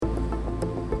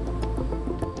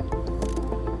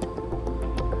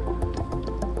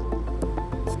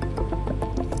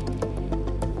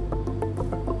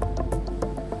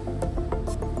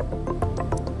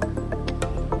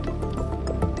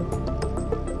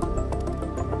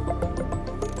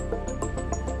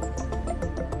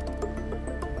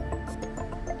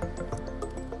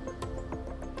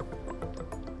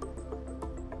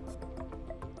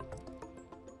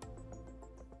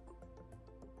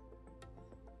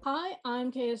Hi,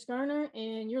 I'm KS Garner,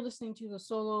 and you're listening to the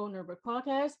Solo Nerdbook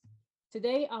Podcast.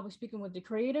 Today, I'll be speaking with the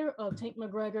creator of Tank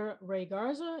McGregor, Ray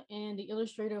Garza, and the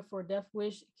illustrator for Death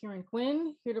Wish, Kieran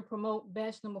Quinn, here to promote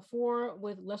batch number 4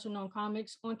 with lesser known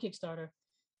comics on Kickstarter.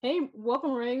 Hey,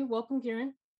 welcome, Ray. Welcome,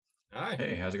 Kieran. Hi.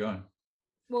 Hey, how's it going?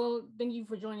 Well, thank you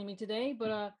for joining me today.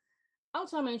 But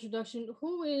outside my introduction,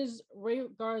 who is Ray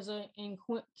Garza and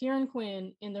Kieran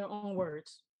Quinn in their own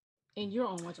words? In your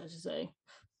own words, I should say.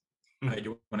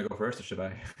 You want to go first, or should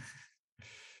I?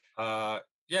 Uh,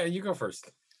 yeah, you go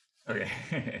first. Okay,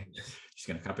 just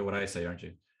gonna copy what I say, aren't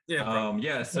you? Yeah, probably.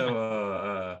 Yeah.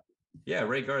 So, yeah,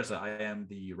 Ray Garza. I am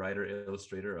the writer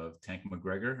illustrator of Tank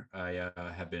McGregor. I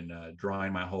have been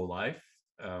drawing my whole life,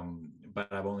 but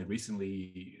I've only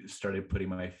recently started putting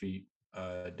my feet,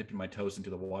 dipping my toes into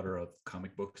the water of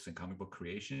comic books and comic book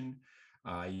creation.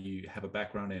 I have a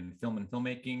background in film and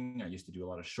filmmaking. I used to do a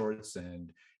lot of shorts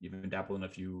and even dabble in a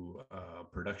few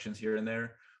productions here and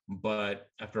there. But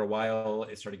after a while,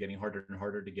 it started getting harder and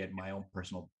harder to get my own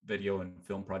personal video and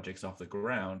film projects off the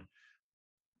ground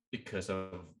because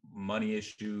of money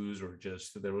issues, or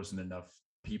just there wasn't enough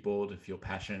people to feel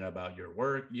passionate about your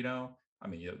work. I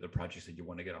mean, the projects that you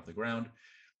want to get off the ground.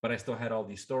 But I still had all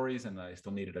these stories and I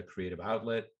still needed a creative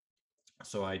outlet.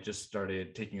 So I just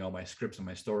started taking all my scripts and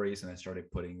my stories and I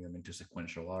started putting them into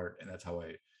sequential art. And that's how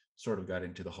I sort of got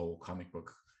into the whole comic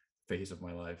book phase of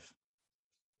my life.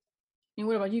 And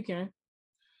what about you, Kieran?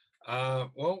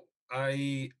 Well,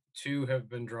 I too have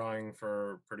been drawing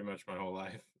for pretty much my whole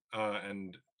life,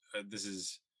 and this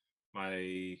is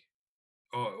my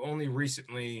only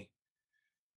recently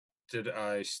did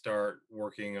I start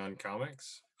working on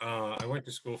comics. I went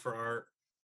to school for art,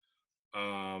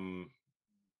 um,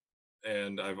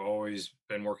 and I've always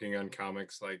been working on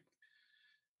comics, like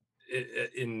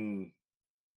in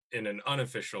an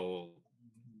unofficial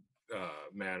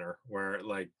manner, where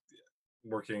like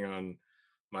working on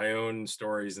my own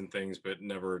stories and things, but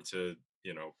never to,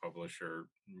 publish or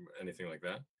anything like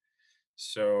that.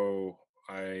 So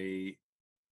I,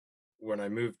 when I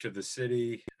moved to the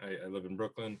city, I live in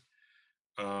Brooklyn.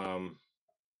 Um,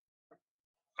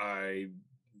 I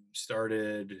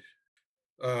started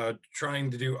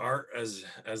trying to do art as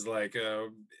like a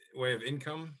way of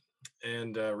income,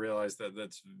 and realized that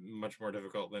that's much more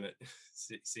difficult than it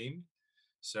seemed.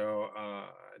 So I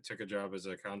took a job as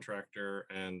a contractor,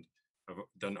 and I've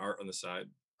done art on the side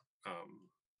um,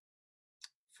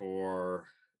 for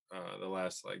the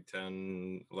last like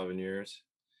 10, 11 years.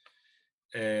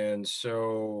 And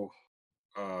so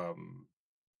um,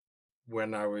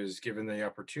 when I was given the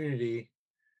opportunity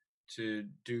to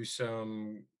do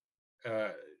some uh,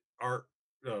 art,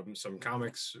 some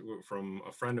comics from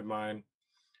a friend of mine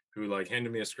who like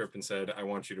handed me a script and said, "I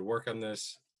want you to work on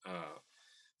this."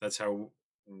 That's how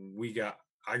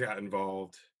I got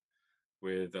involved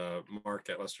with Mark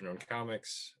at Lesser Known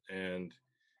Comics, and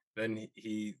then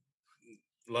he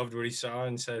loved what he saw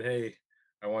and said, "Hey,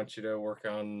 I want you to work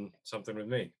on something with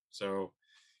me." So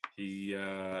he,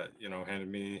 handed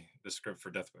me the script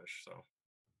for Death Wish. So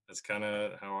that's kind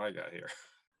of how I got here.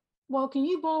 Well, can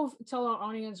you both tell our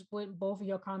audience what both of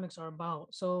your comics are about?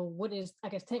 So, what is, I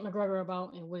guess, Tank McGregor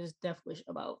about, and what is Death Wish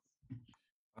about?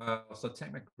 So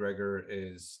Tank McGregor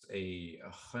is a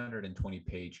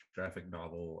 120-page graphic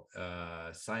novel,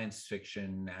 science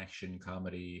fiction, action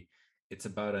comedy. It's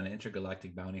about an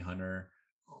intergalactic bounty hunter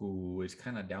who is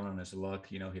kind of down on his luck.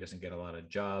 He doesn't get a lot of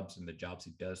jobs, and the jobs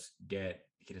he does get,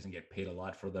 he doesn't get paid a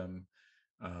lot for them.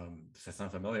 Does that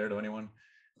sound familiar to anyone?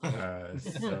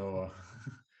 So,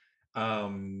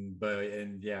 but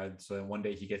and yeah, so one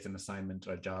day he gets an assignment,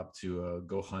 a job to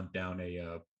go hunt down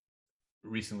a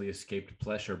recently escaped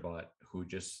pleasure bot who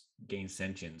just gained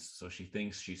sentience. So she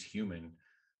thinks she's human.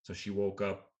 So she woke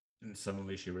up and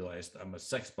suddenly she realized, I'm a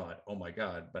sex bot. Oh my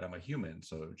God, but I'm a human.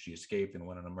 So she escaped and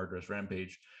went on a murderous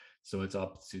rampage. So it's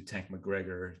up to Tank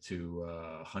McGregor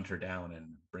to hunt her down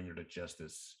and bring her to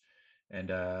justice. And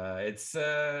it's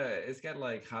got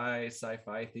like high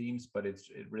sci-fi themes, but it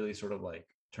really sort of like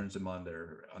turns them on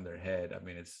their head. I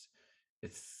mean, it's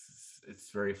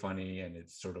very funny, and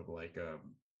it's sort of like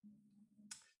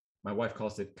my wife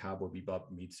calls it Cowboy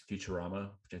Bebop meets Futurama,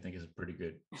 which I think is a pretty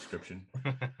good description.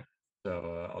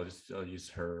 So I'll use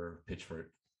her pitch for it.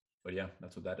 But yeah,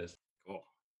 that's what that is. Cool.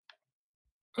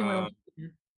 And what Uh, about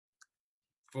you?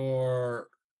 for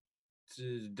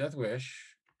Death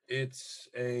Wish, it's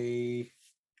a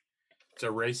it's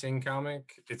a racing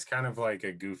comic. It's kind of like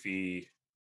a goofy,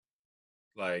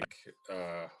 like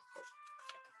uh,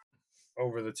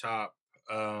 over the top,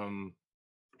 um,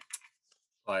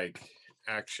 like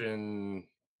action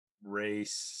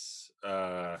race.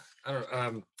 I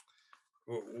don't.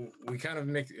 we kind of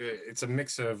mix. It's a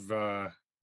mix of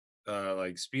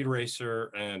like Speed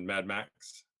Racer and Mad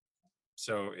Max.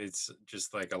 So it's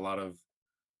just like a lot of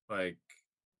like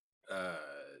uh,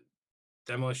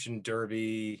 Demolition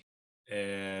Derby,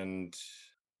 and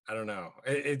I don't know.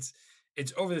 It's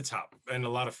over the top and a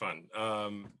lot of fun.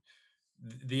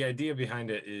 The idea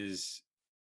behind it is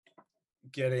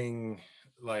getting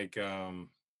like oh,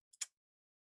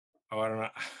 I don't know.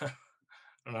 I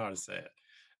don't know how to say it.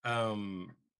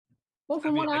 Well, I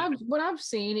from mean, what I've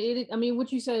seen, I mean,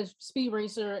 what you said, Speed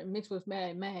Racer mixed with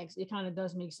Mad Max, it kind of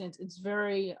does make sense. It's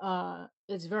very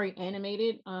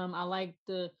animated. I like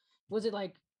was it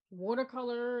like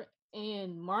watercolor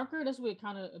and marker? That's what it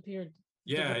kind of appeared to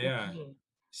yeah, go. yeah. Yeah.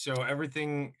 So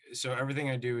everything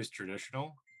I do is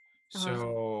traditional. Uh-huh.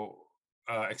 So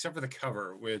except for the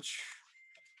cover, which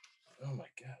oh my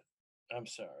god, I'm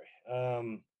sorry.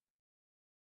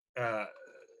 Uh,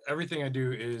 everything I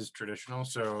do is traditional.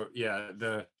 So yeah,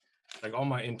 the like all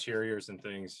my interiors and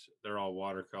things, they're all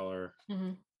watercolor.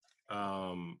 Hmm.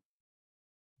 Um,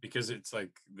 because it's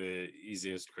like the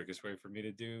easiest, quickest way for me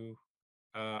to do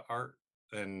art,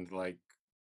 and like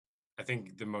I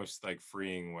think the most like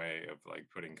freeing way of like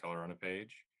putting color on a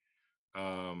page.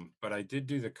 But I did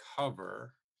do the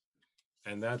cover,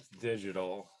 and that's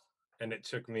digital, and it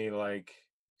took me like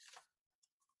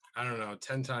I don't know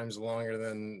 10 times longer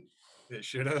than it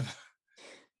should have.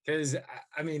 Because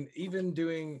I mean, even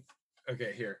doing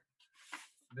okay here,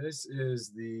 this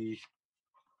is the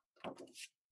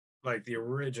like the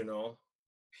original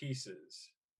pieces.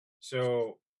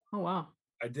 So Oh wow.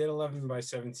 I did 11 by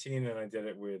 17, and I did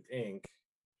it with ink,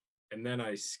 and then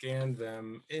I scanned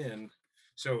them in.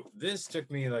 So this took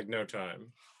me like no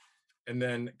time, and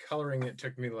then coloring it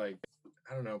took me like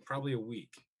I don't know, probably a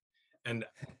week. And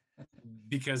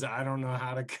because I don't know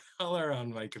how to color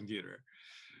on my computer.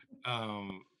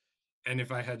 Um, and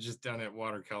if I had just done it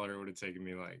watercolor, it would have taken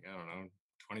me like, I don't know,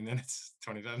 20 minutes,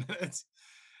 25 minutes.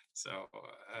 So,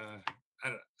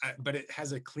 but it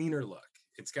has a cleaner look.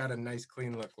 It's got a nice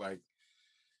clean look.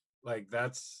 Like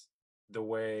that's the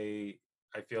way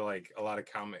I feel like a lot of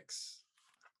comics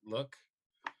look.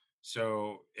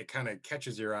 So it kind of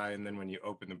catches your eye. And then when you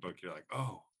open the book, you're like,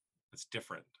 oh, that's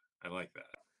different. I like that.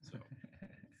 So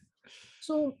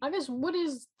So I guess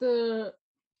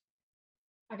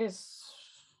I guess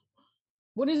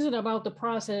what is it about the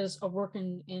process of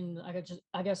working in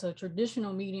I guess a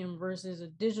traditional medium versus a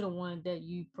digital one that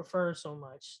you prefer so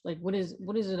much? Like what is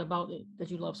it about it that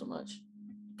you love so much?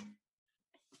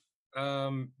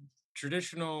 um,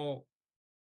 traditional,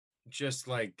 just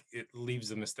like it leaves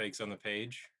the mistakes on the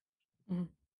page. Mhm.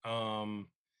 Um,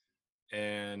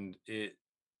 and it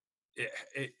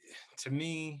to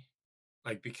me,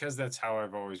 like because that's how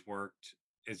I've always worked,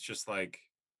 it's just like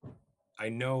I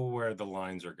know where the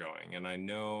lines are going, and I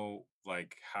know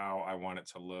like how I want it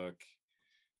to look.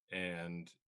 And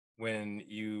when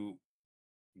you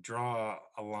draw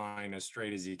a line as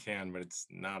straight as you can, but it's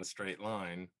not a straight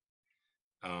line,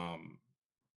 um,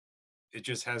 it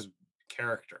just has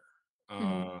character.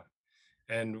 Mhm. Uh,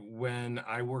 and when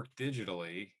I work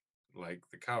digitally, like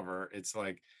the cover, it's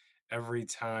like every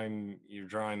time you're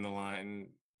drawing the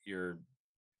line, you're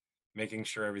making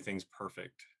sure everything's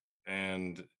perfect.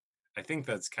 And I think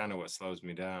that's kind of what slows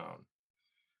me down.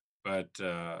 But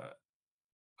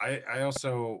I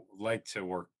also like to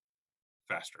work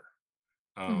faster.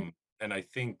 Mhm. And I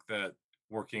think that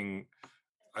working,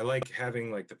 I like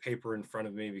having like the paper in front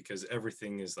of me because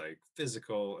everything is like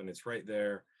physical and it's right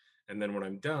there. And then when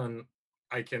I'm done,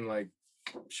 I can like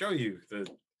show you the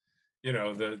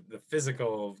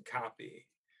physical copy.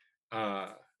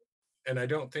 Uh, and I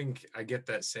don't think I get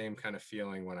that same kind of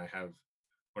feeling when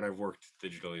I've worked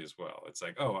digitally as well. It's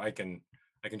like, oh, I can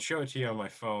show it to you on my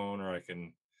phone, or I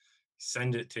can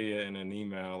send it to you in an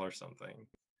email or something,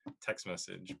 text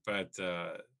message, but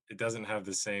it doesn't have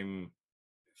the same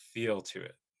feel to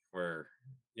it. Where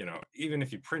even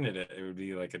if you printed it, it would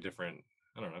be like a different.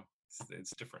 I don't know.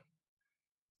 It's different.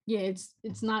 Yeah,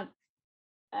 it's not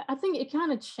I think it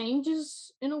kind of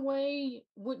changes in a way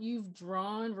what you've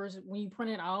drawn versus when you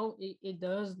print it out,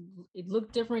 it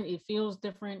look different, it feels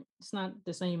different. It's not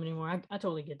the same anymore. I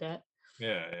totally get that.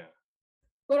 Yeah, yeah.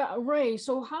 But Ray,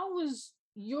 so how was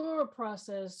your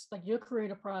process, like your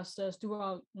creative process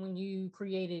throughout when you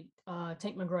created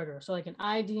Tank McGregor? So like an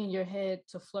idea in your head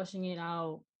to flushing it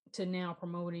out to now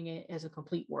promoting it as a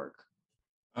complete work.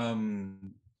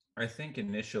 Um, I think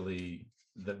initially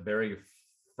the very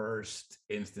first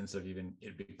instance of even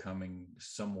it becoming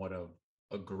somewhat of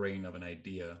a grain of an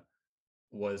idea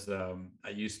was I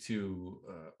used to,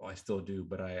 well, I still do,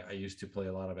 but I used to play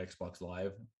a lot of Xbox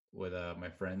Live with my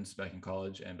friends back in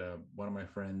college, and one of my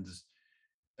friends,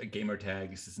 a gamer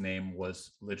tag, his name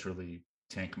was literally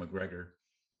Tank McGregor,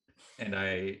 and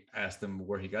I asked him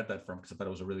where he got that from because I thought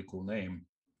it was a really cool name.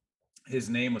 His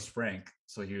name was Frank,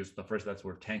 so he was the first. That's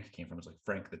where Tank came from. It's like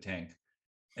Frank the Tank.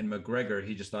 And McGregor,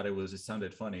 he just thought it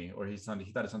sounded funny, or he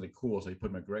thought it sounded cool, so he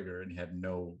put McGregor, and he had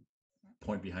no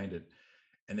point behind it.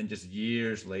 And then just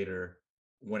years later,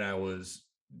 when I was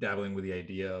dabbling with the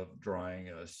idea of drawing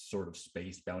a sort of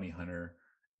space bounty hunter,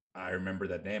 I remember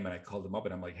that name, and I called him up,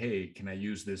 and I'm like, "Hey, can I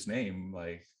use this name?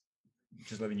 Like,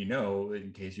 just letting you know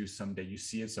in case you someday you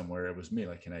see it somewhere, it was me.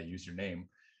 Like, can I use your name?"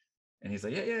 And he's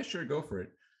like, "Yeah, yeah, sure, go for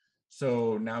it."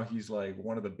 So now he's like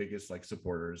one of the biggest like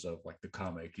supporters of like the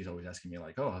comic. He's always asking me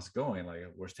like, "Oh, how's it going? Like,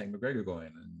 where's Tank McGregor going?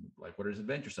 And like, what are his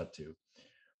adventures up to?"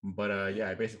 But yeah,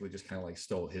 I basically just kind of like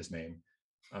stole his name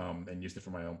and used it for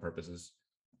my own purposes.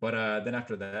 But then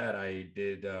after that, I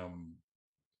did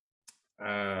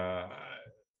uh,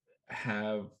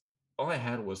 have all I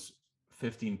had was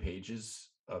 15 pages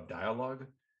of dialogue.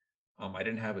 I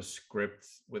didn't have a script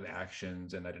with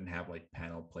actions, and I didn't have like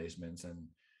panel placements. And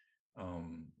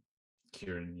um,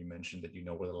 Kieran, you mentioned that you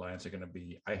know where the lines are going to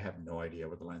be. I have no idea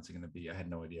what the lines are going to be. I had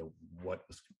no idea what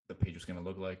the page was going to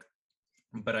look like,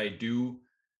 but I do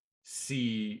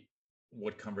see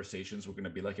what conversations were going to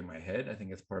be like in my head. I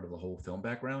think it's part of the whole film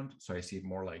background. So I see it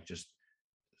more like just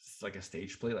like a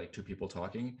stage play, like two people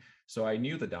talking. So I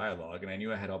knew the dialogue, and I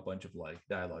knew I had a bunch of like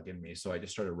dialogue in me. So I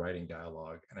just started writing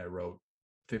dialogue, and I wrote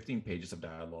 15 pages of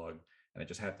dialogue, and I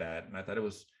just had that. And I thought it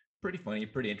was pretty funny,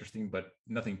 pretty interesting, but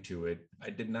nothing to it. I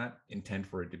did not intend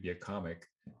for it to be a comic,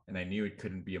 and I knew it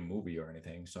couldn't be a movie or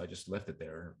anything. So I just left it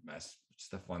there as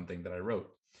just a fun thing that I wrote.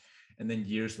 And then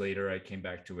years later, I came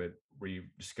back to it,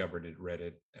 rediscovered it, read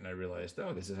it, and I realized,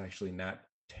 oh, this is actually not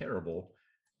terrible.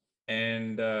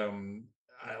 And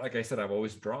like I said, I've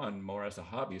always drawn more as a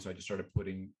hobby, so I just started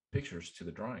putting pictures to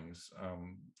the drawings.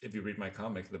 If you read my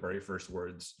comic, the very first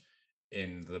words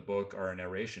in the book are a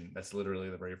narration. That's literally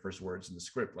the very first words in the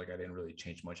script. Like I didn't really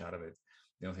change much out of it.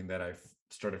 The only thing that I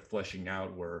started fleshing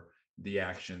out were the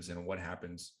actions and what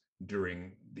happens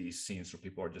during these scenes where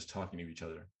people are just talking to each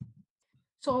other.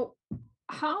 So,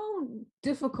 how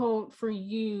difficult for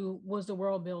you was the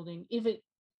world building, if it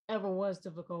ever was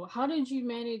difficult? How did you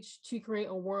manage to create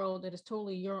a world that is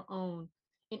totally your own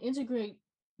and integrate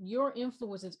your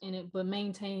influences in it, but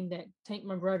maintain that Tank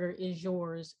McGregor is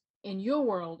yours in your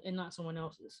world and not someone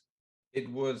else's? It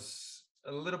was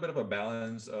a little bit of a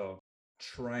balance of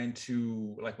trying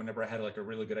to like whenever I had like a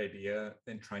really good idea,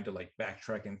 then trying to like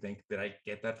backtrack and think, did I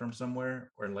get that from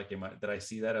somewhere, or like did I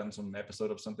see that on some episode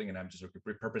of something, and I'm just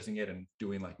repurposing it and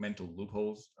doing like mental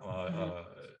loopholes, Mhm.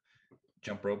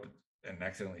 jump rope, and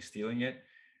accidentally stealing it.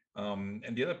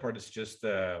 And the other part is just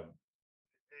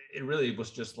it really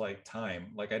was just like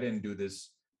time. Like I didn't do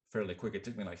this fairly quick. It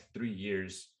took me like 3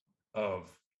 years of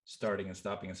starting and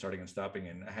stopping and starting and stopping.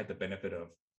 And I had the benefit of,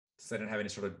 since I didn't have any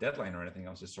sort of deadline or anything,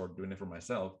 I was just sort of doing it for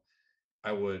myself.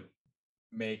 I would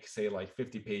make, say, like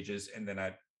 50 pages, and then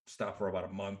I'd stop for about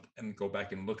a month and go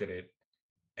back and look at it.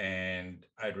 And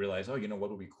I'd realize, oh, you know,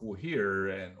 what would be cool here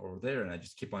and over there. And I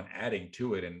just keep on adding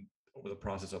to it. And over the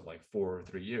process of like 4 or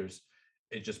 3 years,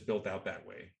 it just built out that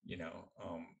way.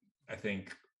 I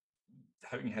think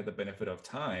having had the benefit of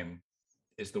time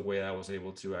is the way I was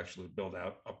able to actually build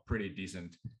out a pretty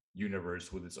decent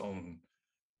universe with its own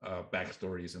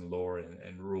backstories and lore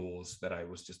and rules that I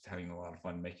was just having a lot of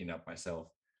fun making up myself.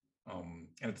 And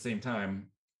at the same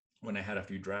time, when I had a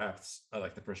few drafts,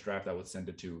 like the first draft, I would send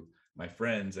it to my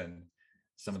friends, and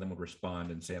some of them would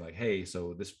respond and say like, "Hey,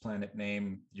 so this planet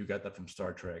name, you got that from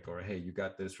Star Trek," or "Hey, you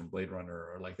got this from Blade Runner,"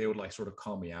 or like they would like sort of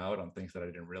call me out on things that I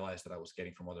didn't realize that I was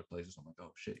getting from other places. I'm like,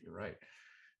 "Oh shit, you're right,"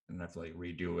 and I have to like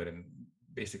redo it and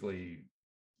basically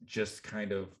just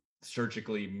kind of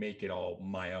surgically make it all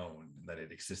my own, that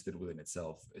it existed within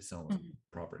itself, its own Mhm.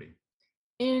 property.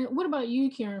 And what about you,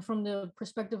 Kieran, from the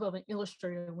perspective of an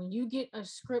illustrator? When you get a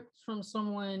script from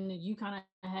someone, you kind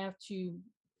of have to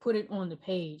put it on the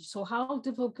page. So, how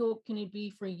difficult can it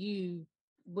be for you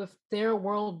with their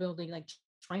world building, like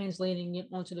translating it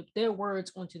onto their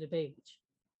words onto the page?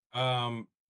 Um,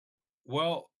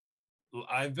 well,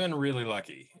 I've been really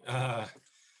lucky.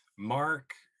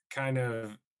 Mark kind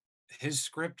of his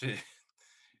script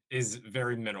is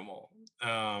very minimal.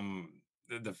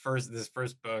 The first this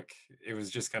first book, it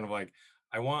was just kind of like,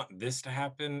 I want this to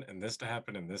happen and this to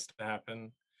happen and this to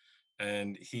happen,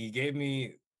 and he gave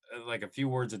me like a few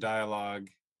words of dialogue,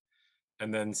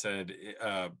 and then said,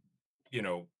 you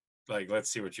know, like, let's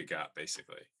see what you got,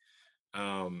 basically.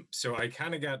 So I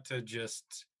kind of got to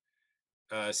just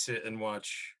sit and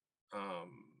watch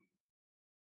um,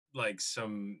 like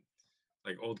some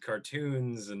like old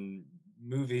cartoons and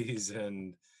movies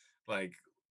and like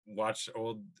watch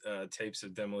old tapes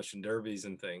of demolition derbies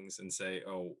and things and say,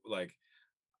 oh, like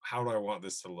how do I want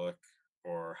this to look,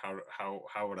 or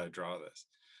how would I draw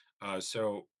this?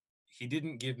 So he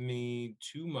didn't give me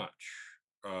too much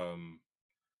um,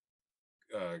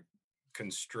 uh,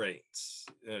 constraints.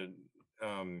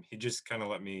 He just kind of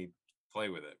let me play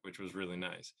with it, which was really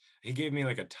nice. He gave me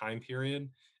like a time period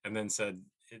and then said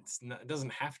it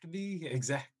doesn't have to be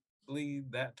exactly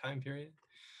that time period.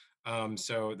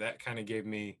 So that kind of gave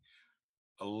me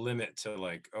a limit to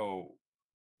like, oh,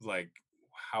 like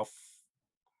how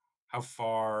how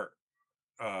far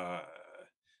uh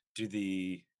do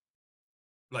the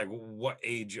like what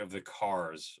age of the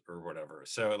cars or whatever.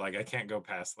 So like I can't go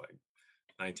past like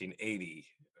 1980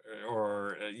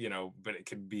 or but it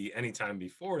could be anytime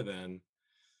before then,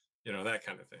 that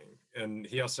kind of thing. And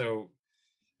he also,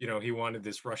 he wanted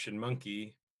this Russian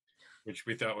monkey, which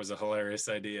we thought was a hilarious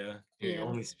idea. He Yeah.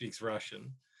 only speaks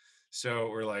Russian. So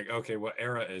we're like, okay, what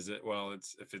era is it? Well,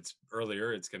 if it's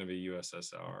earlier, it's going to be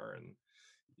USSR and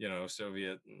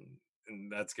Soviet,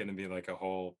 and that's going to be like a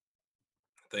whole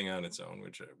thing on its own,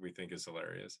 which we think is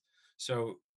hilarious.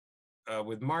 So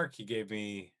with Mark, he gave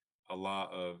me a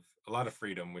lot of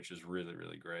freedom, which is really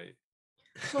really great.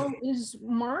 So is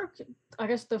Mark, I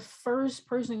guess, the first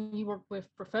person you work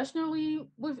with professionally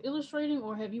with illustrating,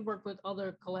 or have you worked with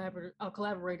other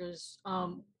collaborators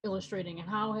illustrating? And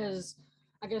how has,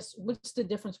 I guess, what's the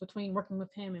difference between working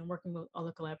with him and working with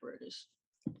other collaborators?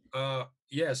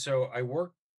 Yeah, so I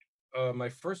worked. My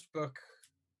first book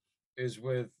is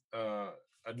with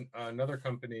another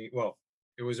company. Well,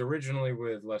 it was originally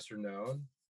with Lesser Known,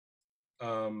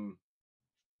 um,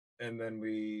 and then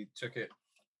we took it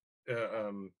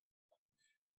in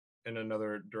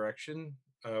another direction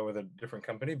with a different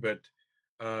company. But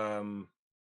um,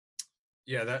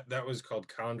 yeah, that was called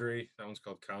Condry. That one's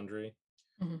called Condry.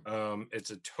 Mhm.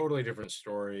 It's a totally different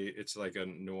story. It's like a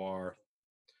noir,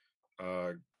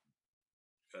 uh,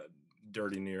 uh,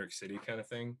 dirty New York City kind of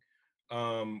thing.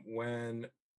 When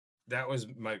that was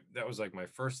like my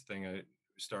first thing I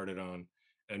started on,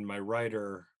 and my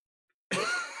writer,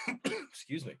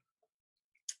 excuse me,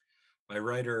 my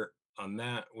writer on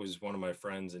that was one of my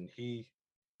friends, and he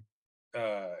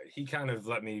kind of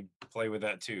let me play with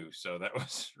that too, so that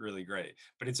was really great.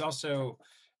 But it's also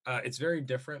it's very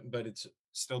different, but it's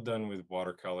still done with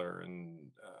watercolor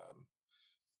and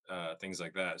things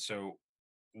like that. So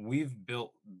we've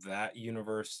built that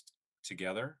universe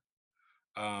together,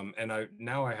 and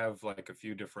I have like a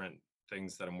few different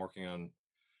things that I'm working on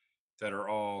that are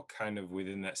all kind of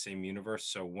within that same universe.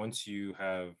 So um, once you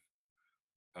have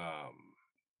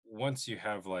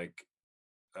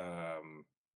um,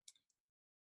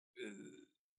 uh,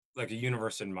 like a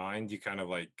universe in mind, you kind of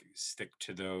like stick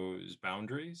to those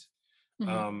boundaries.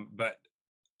 Mhm. But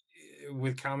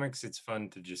with comics, it's fun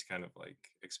to just kind of like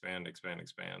expand, expand,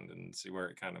 expand, and see where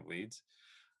it kind of leads.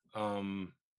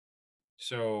 Um,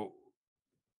 so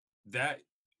that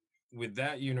with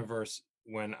that universe,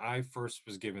 when I first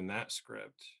was given that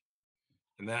script,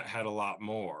 and that had a lot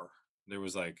more. There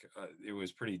was like it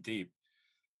was pretty deep.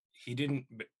 He didn't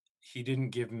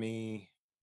give me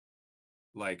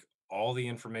like all the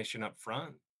information up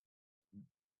front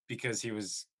because he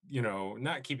was,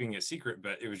 not keeping it secret,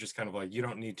 but it was just kind of like you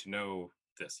don't need to know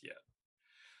this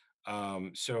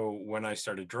yet. So when I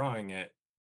started drawing it,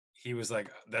 he was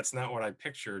like, "That's not what I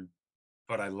pictured,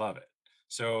 but I love it.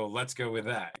 So let's go with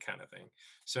that kind of thing."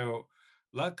 So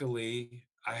luckily,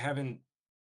 I haven't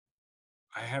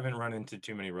run into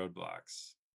too many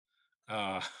roadblocks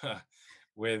uh,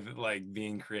 with like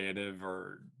being creative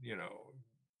or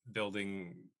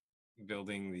building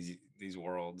building these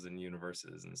worlds and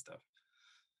universes and stuff.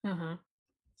 Uh-huh.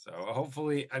 So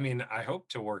hopefully, I mean, I hope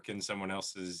to work in someone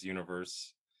else's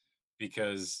universe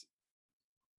because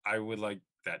I would like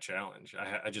that challenge.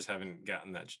 I just haven't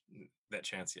gotten that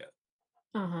chance yet.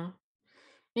 Uh-huh.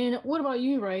 And what about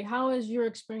you, Ray? How has your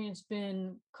experience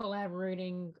been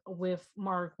collaborating with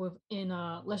Mark within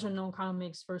lesser known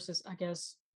comics versus, I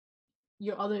guess,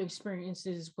 your other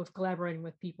experiences with collaborating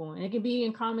with people? And it can be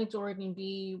in comics or it can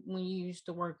be when you used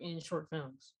to work in short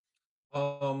films.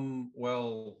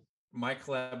 Well, my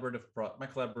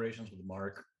collaborations with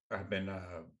Mark have been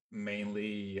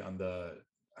mainly on the,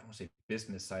 I don't want to say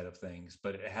business side of things,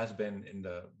 but it has been in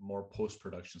the more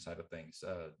post-production side of things.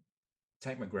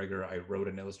 Tank McGregor, I wrote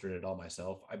and illustrated it all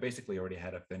myself. I basically already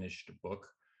had a finished book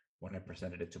when I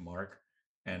presented it to Mark,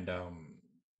 and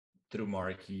through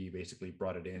Mark, he basically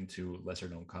brought it into lesser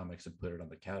known comics and put it on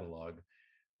the catalog.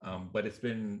 But it's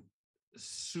been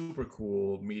super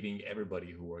cool meeting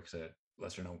everybody who works at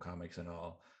lesser known comics and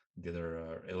all the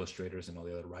other illustrators and all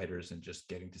the other writers, and just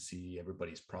getting to see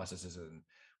everybody's processes and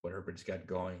what everybody's got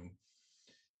going.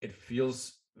 It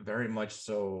feels very much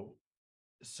so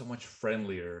much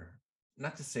friendlier.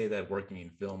 Not to say that working in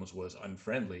films was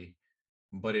unfriendly,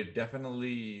 but it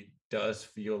definitely does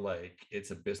feel like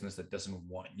it's a business that doesn't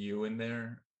want you in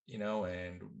there, you know.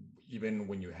 And even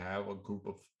when you have a group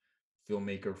of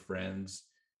filmmaker friends,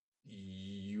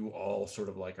 you all sort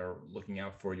of like are looking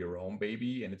out for your own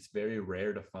baby, and it's very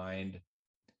rare to find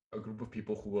a group of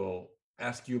people who will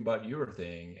ask you about your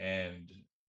thing and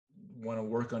want to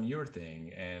work on your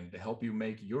thing and help you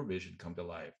make your vision come to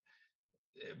life.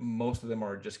 Most of them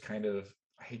are just kind of,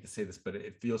 I hate to say this, but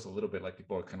it feels a little bit like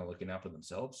people are kind of looking out for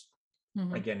themselves.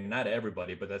 Mhm. Again, not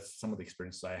everybody, but that's some of the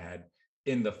experiences I had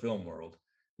in the film world,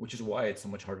 which is why it's so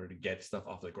much harder to get stuff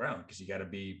off the ground, because you got to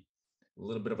be a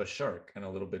little bit of a shark and a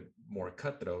little bit more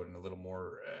cutthroat and a little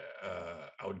more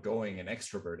outgoing and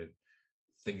extroverted,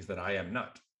 things that I am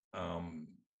not. Um,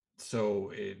 so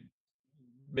it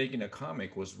making a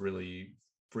comic was really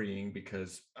freeing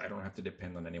because I don't have to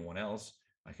depend on anyone else.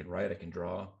 I can write, I can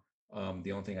draw.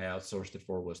 The only thing I outsourced it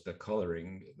for was the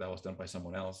coloring that was done by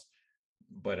someone else.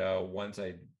 But once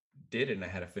I did it and I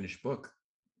had a finished book,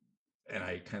 and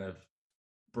I kind of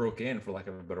broke in, for lack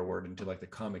of a better word, into like the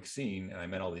comic scene, and I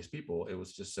met all these people, it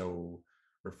was just so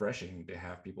refreshing to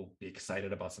have people be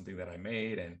excited about something that I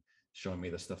made and showing me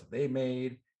the stuff that they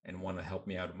made and want to help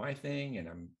me out in my thing, and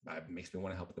it makes me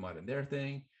want to help them out in their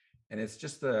thing. And it's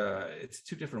just it's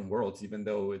two different worlds, even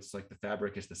though it's like the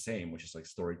fabric is the same, which is like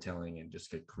storytelling and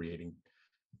just like creating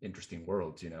interesting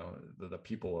worlds. You know, the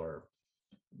people are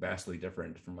vastly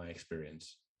different from my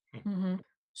experience. Mhm.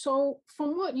 So,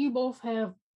 from what you both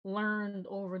have learned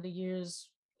over the years,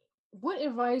 what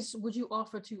advice would you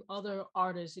offer to other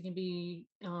artists? It can be,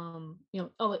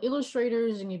 other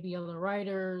illustrators, it can be other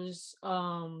writers,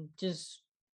 just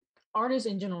artists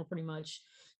in general, pretty much,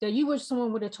 that you wish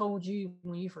someone would have told you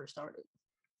when you first started.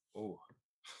 Oh.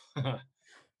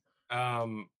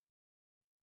 um,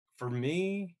 for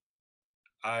me,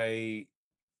 I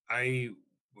I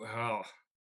well,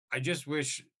 I just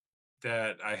wish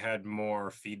that I had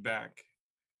more feedback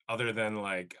other than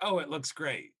like, oh, it looks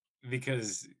great.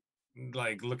 Because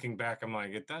like looking back, I'm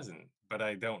like, it doesn't, but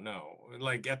I don't know.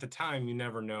 Like at the time, you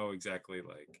never know exactly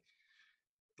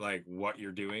like what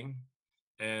you're doing.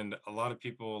 And a lot of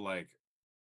people like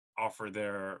offer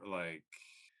their like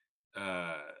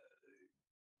uh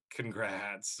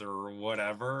congrats or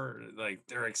whatever. Like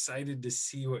they're excited to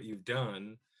see what you've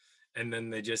done, and then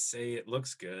they just say it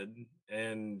looks good,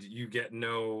 and you get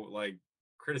no like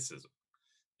criticism.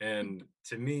 And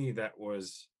to me,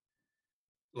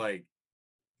 like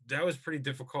that was pretty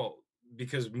difficult,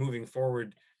 because moving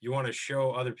forward, you want to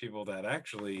show other people that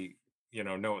actually,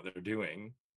 know what they're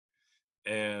doing.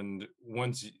 And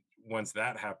once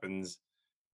that happens,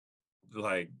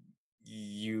 like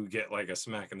you get like a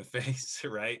smack in the face,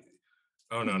 right?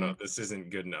 Oh no, no, Mhm. this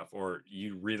isn't good enough, or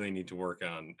you really need to work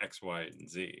on X, Y, and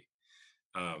Z.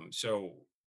 So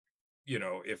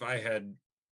if I had,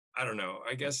 I don't know,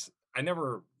 I guess I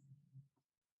never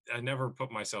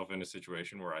put myself in a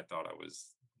situation where I thought I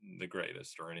was the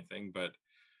greatest or anything, but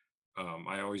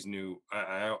I always knew,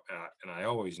 and I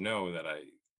always know that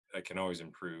I can always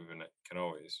improve and it can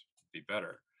always be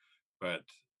better. But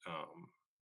um,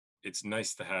 it's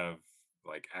nice to have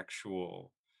like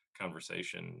actual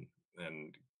conversation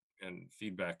and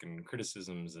feedback and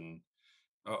criticisms, and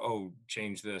oh,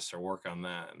 change this or work on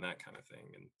that and that kind of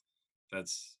thing. And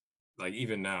that's like,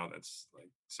 even now, that's like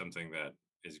something that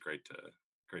is great to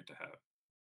have.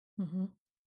 Mhm.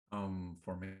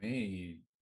 For me,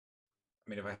 I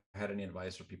mean, if I had any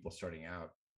advice for people starting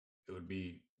out, it would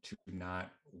be to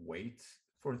not wait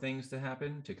for things to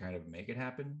happen to kind of make it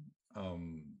happen.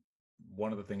 Um,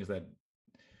 One of the things that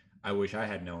I wish I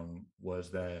had known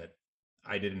was that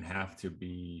I didn't have to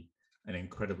be an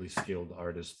incredibly skilled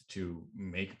artist to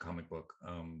make a comic book.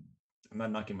 I'm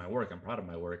not knocking my work, I'm proud of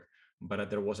my work, but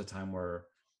there was a time where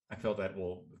I felt that,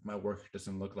 well, if my work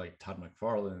doesn't look like Todd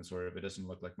McFarlane's, or if it doesn't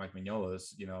look like Mike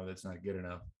Mignola's, that's not good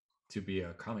enough to be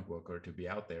a comic book or to be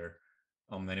out there.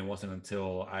 And it wasn't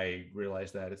until I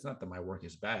realized that it's not that my work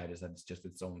is bad, is that it's just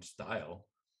its own style.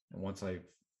 And once I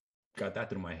got that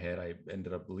through my head, I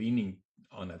ended up leaning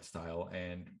on that style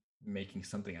and making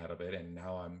something out of it. And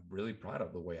now I'm really proud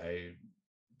of the way I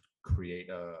create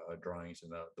drawings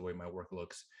and the way my work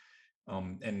looks.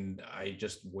 And I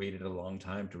just waited a long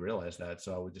time to realize that.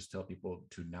 So I would just tell people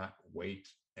to not wait.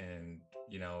 And,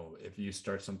 if you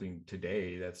start something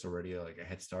today, that's already like a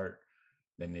head start.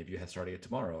 Then if you had started it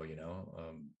tomorrow,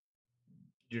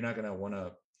 you're not going to want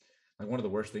to, like, one of the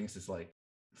worst things is like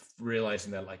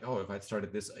realizing that like, oh, if I'd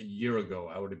started this a year ago,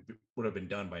 I would have been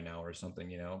done by now or something,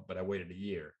 you know, but I waited a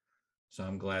year. So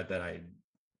I'm glad that I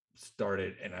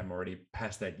started, and I'm already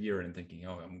past that year and thinking,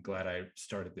 oh, I'm glad I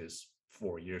started this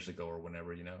 4 years ago or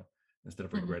whenever, you know, instead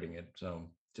of Mhm. regretting it. So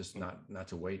just not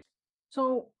to wait.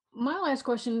 So my last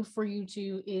question for you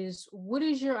two is, what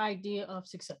is your idea of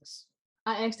success?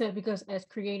 I ask that because as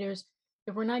creators,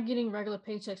 if we're not getting regular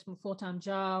paychecks from a full-time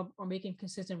job or making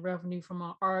consistent revenue from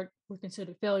our art, we're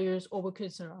considered failures or we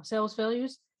consider ourselves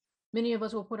failures. Many of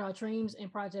us will put our dreams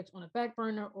and projects on a back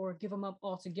burner or give them up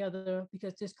altogether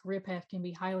because this career path can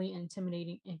be highly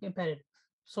intimidating and competitive.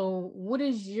 So, what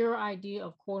is your idea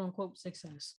of quote unquote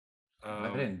success? Um,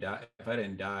 If I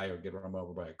didn't die or get run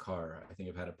over by a car, I think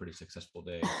I've had a pretty successful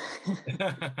day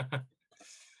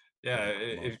yeah, for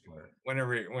the most part.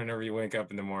 whenever you wake up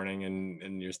in the morning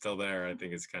and you're still there, I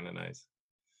think it's kind of nice.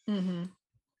 Mm-hmm.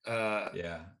 Uh,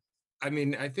 Yeah. I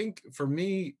mean, I think for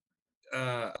me,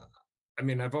 uh, I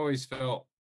mean, I've always felt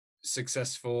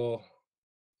successful.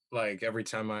 Like every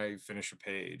time I finish a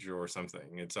page or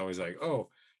something, it's always like, oh,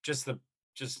 just the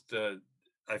just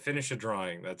I finish a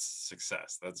drawing. That's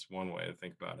success. That's one way to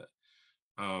think about it.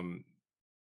 Um,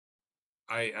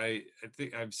 I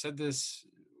think I've said this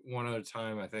one other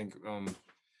time. I think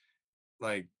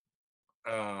like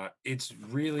it's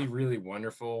really really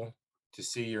wonderful to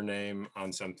see your name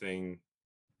on something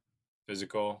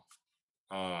physical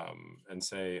and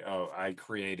say, oh, I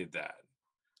created that.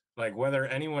 Like whether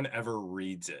anyone ever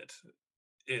reads it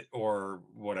or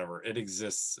whatever, it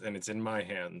exists and it's in my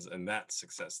hands, and that's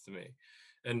success to me.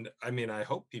 And I mean, I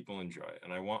hope people enjoy it,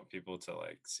 and I want people to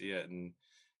like see it and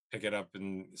pick it up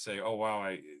and say, oh wow,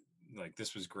 I like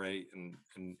this was great, and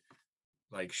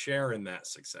like share in that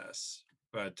success.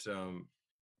 But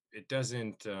it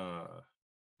doesn't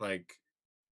like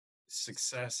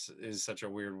success is such a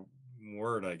weird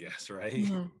word, I guess, right?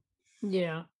 Hmm.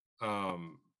 Yeah.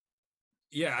 um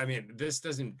yeah, I mean, this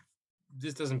doesn't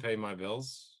pay my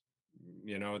bills,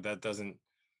 you know,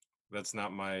 that's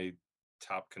not my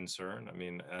top concern. I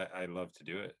mean, I love to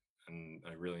do it and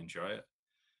I really enjoy it.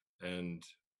 And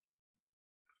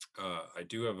I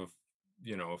do have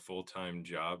you know, a full-time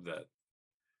job that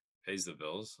pays the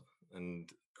bills. And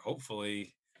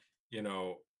hopefully, you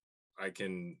know, I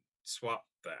can swap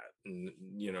that and,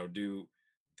 you know, do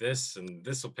this and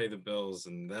this will pay the bills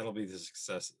and that'll be the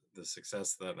success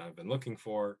that I've been looking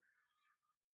for.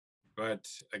 But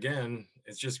again,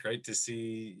 it's just great to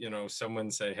see, you know, someone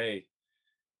say, hey,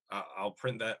 I'll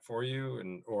print that for you,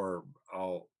 and or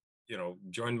I'll, you know,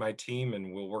 join my team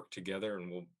and we'll work together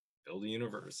and we'll build a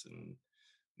universe, and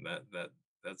that that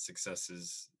that success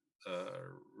is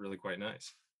really quite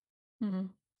nice. Hmm.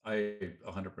 I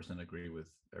 100% agree with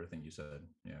everything you said.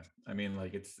 Yeah. I mean,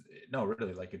 like it's no,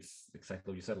 really, like it's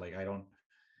exactly what you said. Like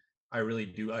I really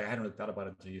do. I hadn't really thought about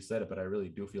it until you said it, but I really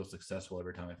do feel successful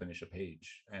every time I finish a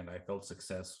page. And I felt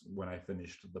success when I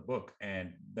finished the book.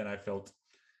 And then I felt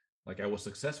like I was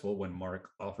successful when Mark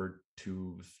offered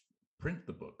to print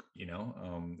the book, you know,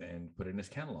 and put it in his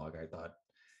catalog. I thought,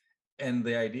 and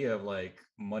the idea of like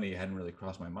money hadn't really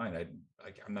crossed my mind.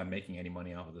 I'm not making any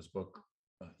money off of this book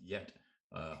yet.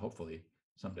 Hopefully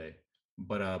someday.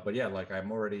 But yeah, like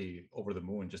I'm already over the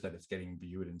moon just that it's getting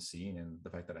viewed and seen, and the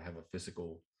fact that I have a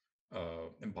physical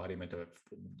embodiment of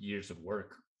years of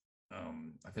work,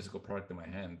 a physical product in my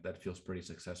hand, that feels pretty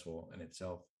successful in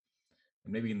itself.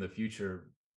 And maybe in the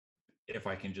future, if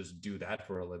I can just do that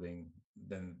for a living,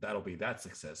 then that'll be that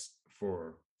success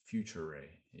for future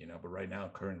Ray, you know. But right now,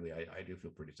 currently, I do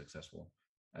feel pretty successful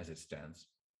as it stands.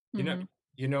 You know, Hmm.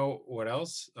 you know what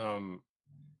else?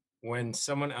 When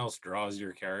someone else draws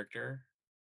your character,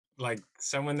 like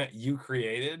someone that you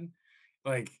created,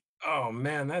 like, oh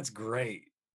man, that's great.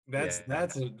 Yeah,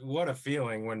 What a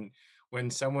feeling when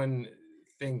someone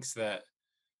thinks that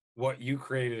what you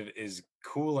created is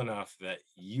cool enough that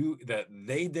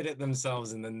they did it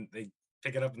themselves, and then they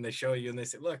pick it up and they show you and they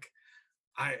say, look,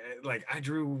 I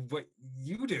drew what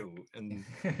you do, and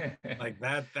like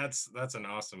that's an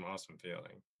awesome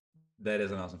feeling. that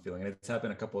is an awesome feeling. And it's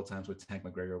happened a couple of times with Tank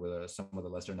McGregor, with some of the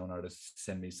lesser known artists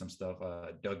send me some stuff.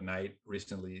 Doug Knight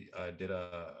recently did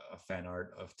a fan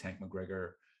art of Tank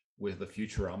McGregor with the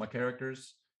Futurama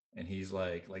characters. And he's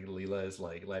like Leela is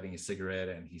like lighting a cigarette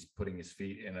and he's putting his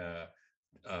feet in a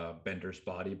Bender's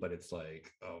body, but it's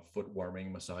like a foot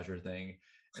warming massager thing.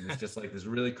 And it's just like this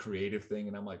really creative thing.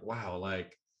 And I'm like, wow,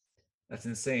 like that's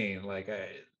insane. Like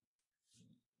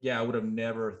yeah, I would have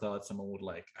never thought someone would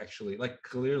like actually like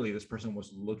clearly this person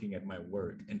was looking at my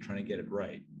work and trying to get it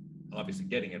right, obviously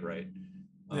getting it right.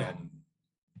 Yeah. Um,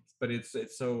 but it's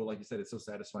so, like you said, it's so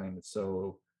satisfying, it's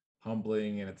so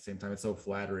humbling, and at the same time it's so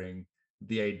flattering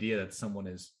the idea that someone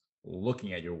is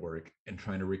looking at your work and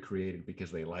trying to recreate it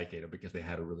because they like it or because they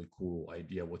had a really cool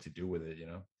idea what to do with it, you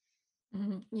know?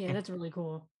 Yeah, that's really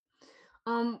cool.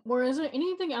 Or is there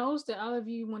anything else that either of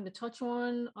you wanted to touch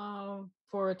on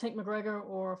for Tank McGregor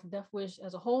or for Death Wish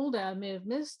as a whole that I may have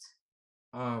missed?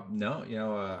 No,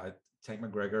 Tank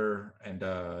McGregor and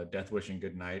Death Wish and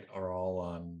Good Night are all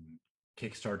on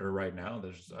Kickstarter right now.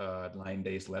 There's 9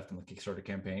 days left in the Kickstarter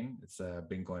campaign. It's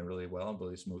been going really well and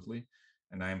really smoothly.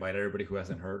 And I invite everybody who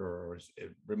hasn't heard or is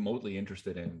remotely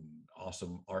interested in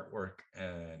awesome artwork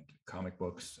and comic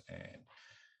books and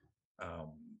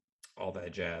um, all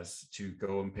that jazz to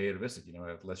go and pay it a visit.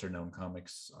 At Lesser Known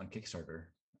Comics on Kickstarter,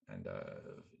 and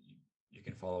you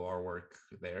can follow our work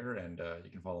there, and you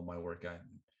can follow my work at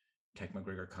Tech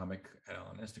McGregor Comic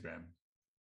on Instagram.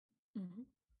 Mhm.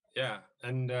 Yeah,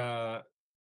 and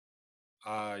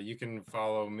you can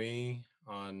follow me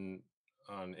on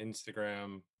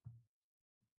Instagram,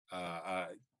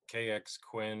 KX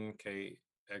Quinn,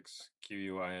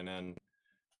 KXQUINN,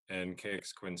 and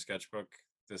KX Quinn Sketchbook.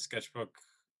 The sketchbook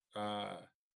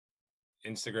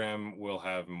Instagram will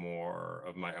have more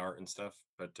of my art and stuff,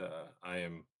 but I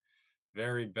am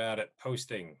very bad at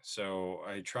posting, so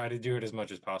I try to do it as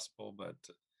much as possible, but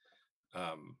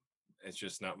it's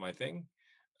just not my thing.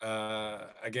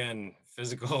 Again,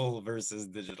 physical versus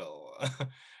digital.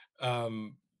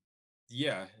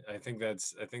 Yeah, I think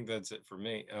that's it for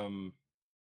me.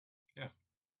 Yeah.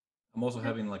 I'm also Okay.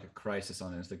 having like a crisis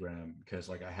on Instagram because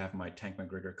like I have my Tank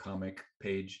McGregor comic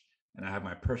page and I have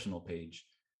my personal page,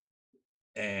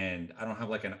 and I don't have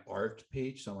like an art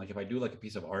page. So I'm like, if I do like a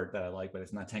piece of art that I like, but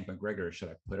it's not Tank McGregor, should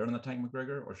I put it on the Tank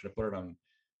McGregor or should I put it on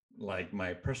like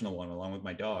my personal one along with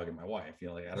my dog and my wife?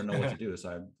 Like, I don't know what to do. So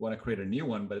I want to create a new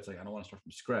one, but it's like, I don't want to start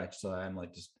from scratch. So I'm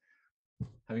like just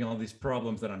having all these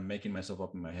problems that I'm making myself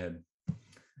up in my head.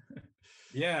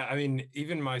 Yeah, I mean,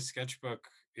 even my sketchbook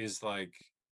is like,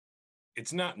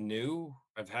 it's not new.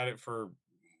 I've had it for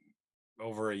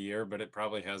over a year, but it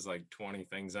probably has like 20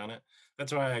 things on it.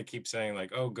 That's why I keep saying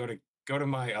like, oh, go to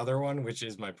my other one, which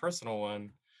is my personal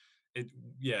one. It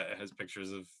has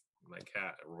pictures of my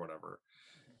cat or whatever.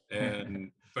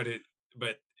 And but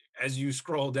as you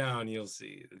scroll down, you'll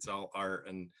see it's all art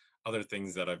and other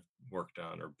things that I've worked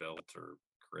on or built or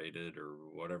created or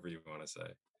whatever you want to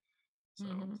say. So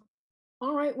Mhm.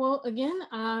 All right. Well, again,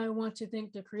 I want to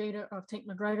thank the creator of Tank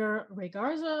McGregor, Ray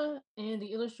Garza, and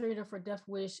the illustrator for Death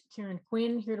Wish, Kieran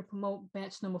Quinn, here to promote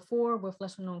batch number 4 with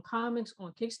Lesser Known Comics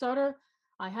on Kickstarter.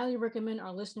 I highly recommend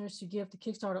our listeners to give the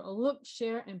Kickstarter a look,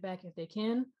 share, and back if they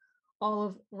can. All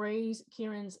of Ray's,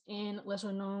 Kieran's, and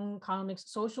Lesser Known Comics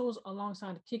socials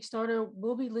alongside the Kickstarter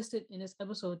will be listed in this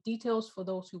episode details for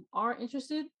those who are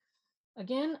interested.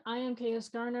 Again, I am KS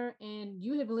Garner, and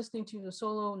you have been listening to the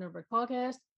Solo Nerdberg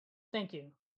podcast. Thank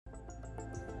you.